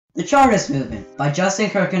The Chartist Movement by Justin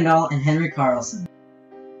Kuykendall and Henry Carlson.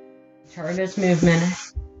 The Chartist movement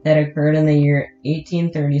that occurred in the year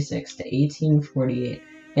 1836 to 1848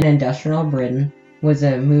 in industrial Britain was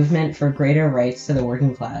a movement for greater rights to the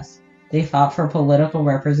working class. They fought for political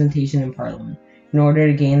representation in Parliament in order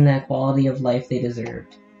to gain the quality of life they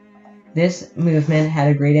deserved. This movement had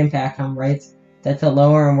a great impact on rights that the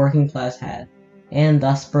lower and working class had, and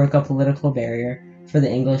thus broke a political barrier for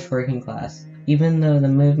the English working class. Even though the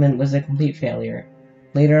movement was a complete failure,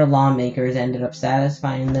 later lawmakers ended up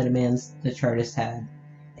satisfying the demands the Chartists had.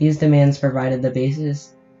 These demands provided the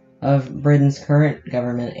basis of Britain's current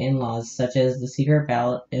government and laws such as the secret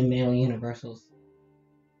ballot and male universals.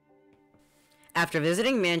 After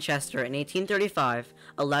visiting Manchester in 1835,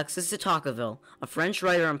 Alexis de Tocqueville, a French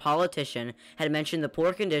writer and politician, had mentioned the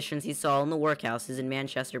poor conditions he saw in the workhouses in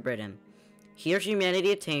Manchester, Britain. Here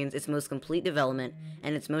humanity attains its most complete development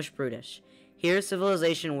and its most brutish. Here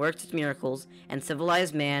civilization works its miracles, and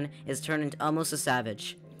civilized man is turned into almost a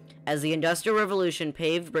savage. As the Industrial Revolution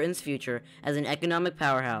paved Britain's future as an economic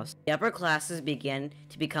powerhouse, the upper classes began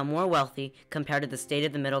to become more wealthy compared to the state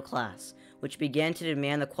of the middle class, which began to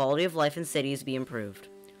demand the quality of life in cities be improved.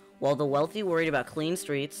 While the wealthy worried about clean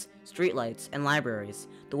streets, streetlights, and libraries,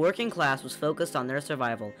 the working class was focused on their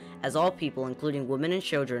survival, as all people, including women and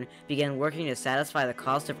children, began working to satisfy the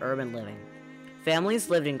cost of urban living. Families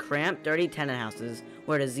lived in cramped, dirty tenant houses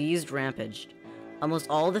where disease rampaged. Almost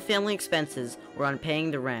all the family expenses were on paying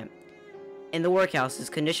the rent. In the workhouses,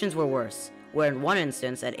 conditions were worse, where in one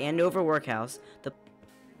instance, at Andover Workhouse,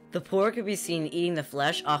 the poor could be seen eating the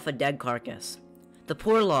flesh off a dead carcass. The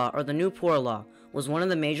Poor Law, or the New Poor Law, was one of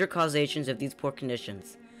the major causations of these poor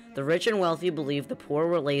conditions. The rich and wealthy believed the poor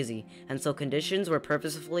were lazy, and so conditions were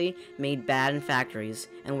purposefully made bad in factories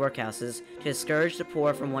and workhouses to discourage the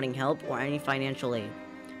poor from wanting help or any financial aid.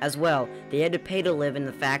 As well, they had to pay to live in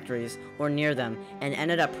the factories or near them, and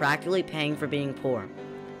ended up practically paying for being poor.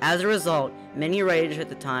 As a result, many writers at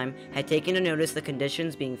the time had taken to notice the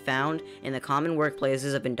conditions being found in the common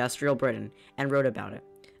workplaces of industrial Britain, and wrote about it.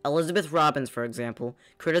 Elizabeth Robbins, for example,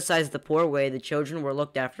 criticized the poor way the children were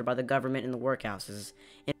looked after by the government in the workhouses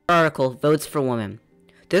in her article, Votes for Women.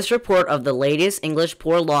 This report of the latest English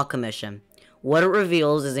Poor Law Commission, what it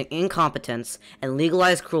reveals is an incompetence and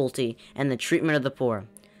legalized cruelty in the treatment of the poor.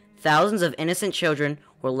 Thousands of innocent children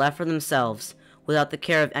were left for themselves, without the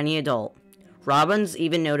care of any adult. Robbins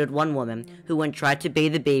even noted one woman who, when tried to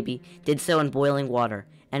bathe the baby, did so in boiling water,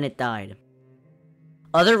 and it died.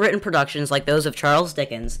 Other written productions like those of Charles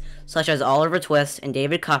Dickens, such as Oliver Twist and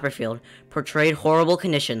David Copperfield, portrayed horrible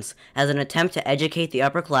conditions as an attempt to educate the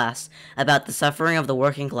upper class about the suffering of the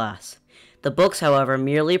working class. The books, however,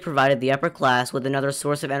 merely provided the upper class with another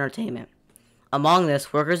source of entertainment. Among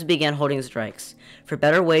this, workers began holding strikes for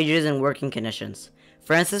better wages and working conditions.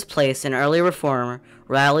 Francis Place, an early reformer,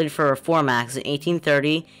 rallied for Reform Acts in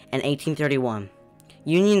 1830 and 1831.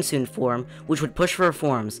 Unions soon formed, which would push for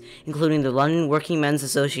reforms, including the London Working Men's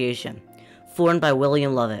Association, formed by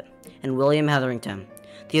William Lovett and William Hetherington.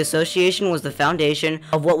 The association was the foundation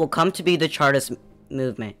of what will come to be the Chartist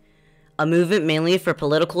movement, a movement mainly for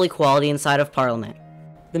political equality inside of Parliament.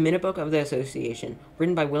 The Minute Book of the Association,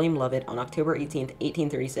 written by William Lovett on October 18,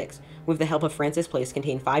 1836, with the help of Francis Place,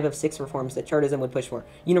 contained 5 of 6 reforms that Chartism would push for: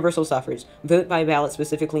 universal suffrage, vote by ballot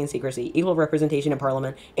specifically in secrecy, equal representation in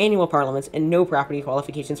Parliament, annual parliaments, and no property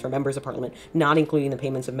qualifications for members of Parliament, not including the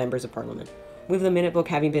payments of members of Parliament. With the Minute Book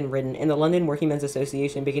having been written and the London Working Men's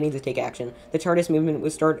Association beginning to take action, the Chartist movement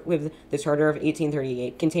would start with the Charter of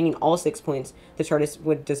 1838, containing all 6 points the Chartists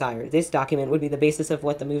would desire. This document would be the basis of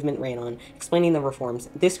what the movement ran on, explaining the reforms.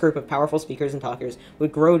 This group of powerful speakers and talkers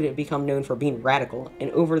would grow to become known for being radical,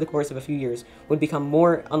 and over the course of a few years would become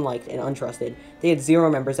more unliked and untrusted. They had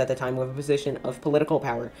 0 members at the time with a position of political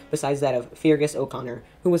power, besides that of Feargus O'Connor,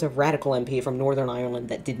 who was a radical MP from Northern Ireland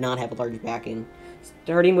that did not have a large backing.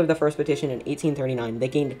 Starting with the first petition in 1839, they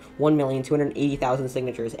gained 1,280,000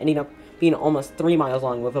 signatures, ending up being almost 3 miles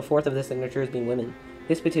long, with a fourth of the signatures being women.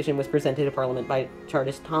 This petition was presented to Parliament by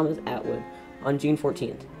Chartist Thomas Atwood on June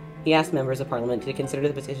 14th. He asked members of Parliament to consider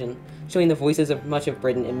the petition, showing the voices of much of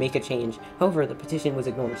Britain and make a change. However, the petition was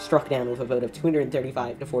ignored, struck down with a vote of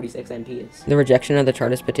 235 to 46 MPs. The rejection of the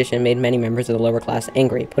Chartist petition made many members of the lower class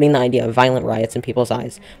angry, putting the idea of violent riots in people's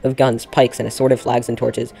eyes. With guns, pikes, and assorted flags and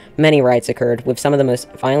torches, many riots occurred, with some of the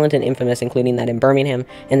most violent and infamous including that in Birmingham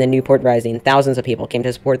and the Newport Rising. Thousands of people came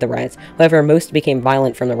to support the riots. However, most became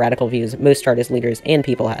violent from the radical views most Chartist leaders and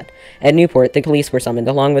people had. At Newport, the police were summoned,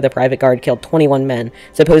 along with a private guard killed 21 men,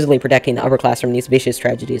 supposedly supposedly protecting the upper class from these vicious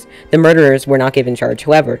tragedies. The murderers were not given charge.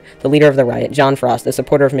 However, the leader of the riot, John Frost, a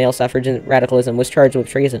supporter of male suffrage and radicalism, was charged with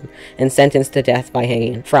treason and sentenced to death by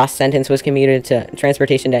hanging. Frost's sentence was commuted to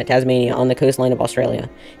transportation to Tasmania on the coastline of Australia.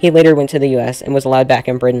 He later went to the US and was allowed back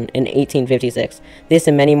in Britain in 1856. This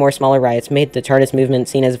and many more smaller riots made the Chartist movement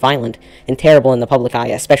seen as violent and terrible in the public eye,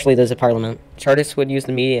 especially those of Parliament. Chartists would use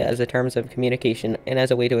the media as a terms of communication and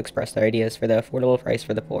as a way to express their ideas for the affordable price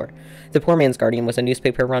for the poor. The Poor Man's Guardian was a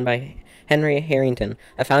newspaper run by Henry Harrington,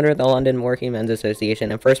 a founder of the London Working Men's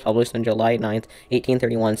Association, and first published on July 9,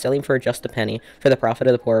 1831, selling for just a penny for the profit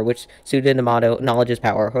of the poor, which suited the motto, knowledge is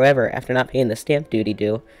power. However, after not paying the stamp duty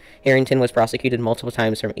due, Harrington was prosecuted multiple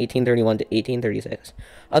times from 1831 to 1836.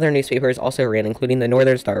 Other newspapers also ran, including the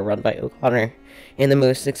Northern Star, run by O'Connor, and the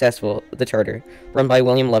most successful, The Charter, run by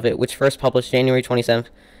William Lovett, which first published January 27,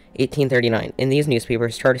 1839. In these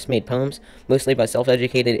newspapers, Chartists made poems, mostly by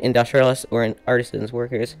self-educated industrialists or artisans,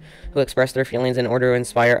 workers, who expressed their feelings in order to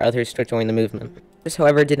inspire others to join the movement. Chartists,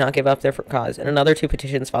 however, did not give up their cause, and another 2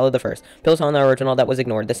 petitions followed the first, built on the original that was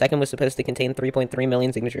ignored. The second was supposed to contain 3.3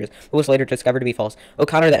 million signatures, but was later discovered to be false.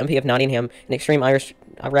 O'Connor, the MP of Nottingham, an extreme Irish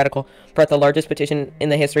radical, brought the largest petition in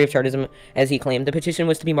the history of Chartism, as he claimed. The petition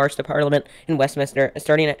was to be marched to Parliament in Westminster,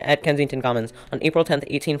 starting at Kensington Commons. On April 10,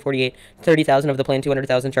 1848, 30,000 of the planned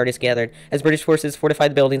 200,000 Chartists gathered. As British forces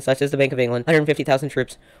fortified the buildings such as the Bank of England, 150,000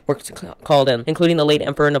 troops were called in, including the late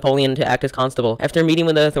Emperor Napoleon to act as constable. After meeting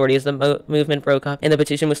with the authorities, the movement broke up, and the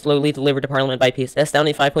petition was slowly delivered to Parliament by peace. The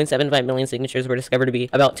astounding 5.75 million signatures were discovered to be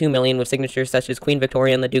about 2 million, with signatures such as Queen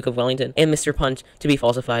Victoria and the Duke of Wellington and Mr. Punch to be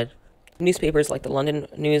falsified. Newspapers like the London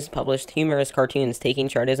News published humorous cartoons taking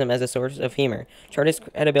Chartism as a source of humor. Chartist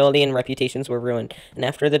credibility and reputations were ruined, and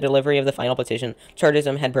after the delivery of the final petition,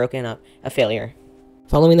 Chartism had broken up, a failure.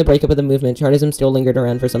 Following the breakup of the movement, Chartism still lingered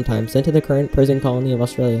around for some time. Sent to the current prison colony of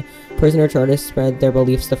Australia, prisoner Chartists spread their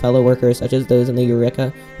beliefs to fellow workers such as those in the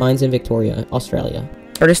Eureka mines in Victoria, Australia.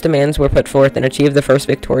 Chartist demands were put forth and achieved the first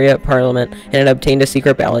Victoria Parliament, and it obtained a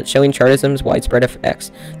secret ballot showing Chartism's widespread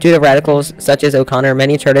effects. Due to radicals such as O'Connor,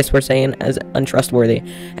 many Chartists were seen as untrustworthy.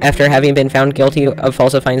 After having been found guilty of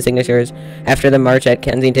falsifying signatures after the march at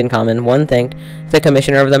Kensington Common, one thanked the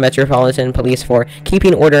Commissioner of the Metropolitan Police for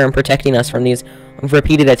keeping order and protecting us from these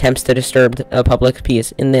repeated attempts to disturb public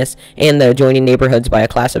peace in this and the adjoining neighborhoods by a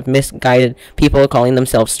class of misguided people calling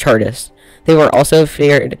themselves Chartists. They were also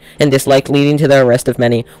feared and disliked, leading to the arrest of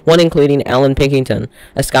many, one including Alan Pilkington,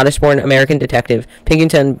 a Scottish-born American detective.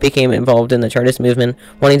 Pilkington became involved in the Chartist movement,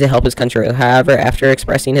 wanting to help his country. However, after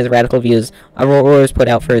expressing his radical views, a warrant was put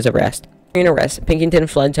out for his arrest. During arrest, Pilkington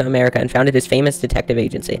fled to America and founded his famous detective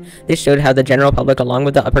agency. This showed how the general public, along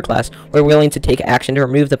with the upper class, were willing to take action to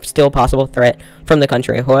remove the still possible threat from the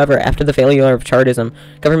country. However, after the failure of Chartism,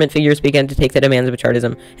 government figures began to take the demands of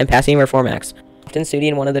Chartism and passing reform acts, often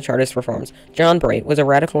suiting one of the Chartist reforms. John Bright was a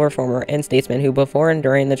radical reformer and statesman who, before and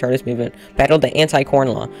during the Chartist movement, battled the Anti-Corn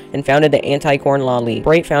Law and founded the Anti-Corn Law League.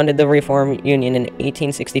 Bright founded the Reform Union in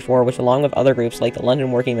 1864, which, along with other groups like the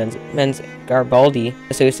London Working Men's Garibaldi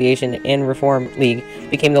Association and Reform League,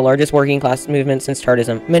 became the largest working class movement since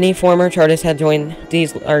Chartism. Many former Chartists had joined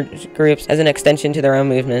these large groups as an extension to their own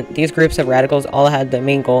movement. These groups of radicals all had the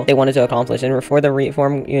main goal they wanted to accomplish, and for the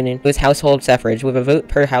Reform Union, it was household suffrage, with a vote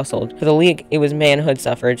per household. For the League, it was manhood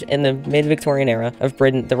suffrage. In the mid-Victorian era of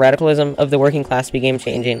Britain, the radicalism of the working class began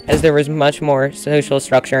changing, as there was much more social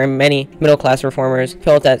structure, and many middle-class reformers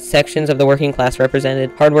felt that sections of the working class represented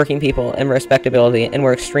hardworking people and respectability and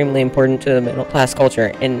were extremely important to the middle-class culture.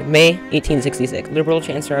 In May 1866, Liberal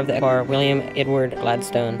Chancellor of the Bar, William Edward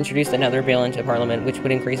Gladstone, introduced another bill into Parliament which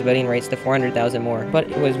would increase voting rights to 400,000 more, but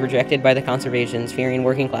it was rejected by the Conservatives, fearing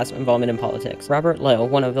working class involvement in politics. Robert Lowe,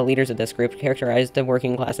 one of the leaders of this group, characterized the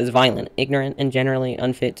working class as violent, ignorant, and generally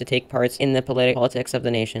unfit to take part in the politics of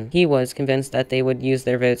the nation. He was convinced that they would use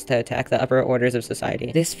their votes to attack the upper orders of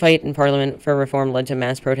society. This fight in Parliament for reform led to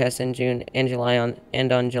mass protests in June and July, on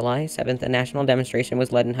July 7th, a national demonstration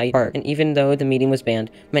was led in Hyde Park, and even though the meeting was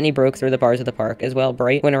banned, many broke through the bars of the park. As well,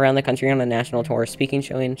 Bright went around the country on a national tour, speaking,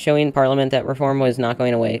 showing Parliament that reform was not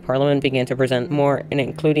going away. Parliament began to present more, and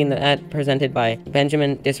including that presented by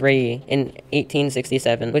Benjamin Disraeli in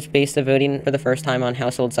 1867, which based the voting for the first time on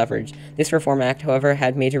household suffrage. This Reform Act, however,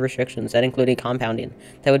 had major restrictions that included compounding,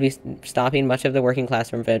 that would be stopping much of the working class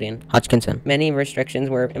from voting. Hodgkinson. Many restrictions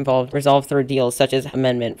were resolved through deals such as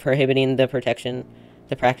amendment prohibiting the protection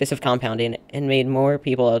the practice of compounding and made more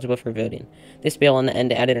people eligible for voting. This bill in the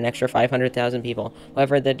end added an extra 500,000 people.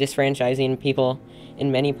 However, the disfranchising people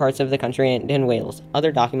in many parts of the country and in Wales.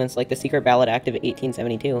 Other documents like the Secret Ballot Act of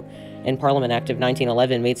 1872 and Parliament Act of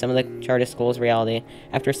 1911 made some of the Chartist goals reality.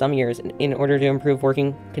 After some years, in order to improve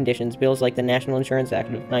working conditions, bills like the National Insurance Act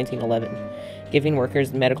of 1911, giving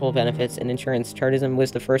workers medical benefits and insurance, Chartism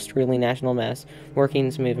was the first truly national mass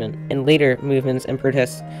workings movement. And later movements and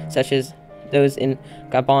protests, such as those in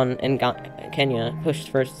Gabon and Kenya, pushed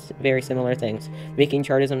for very similar things, making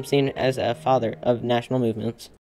Chartism seen as a father of national movements.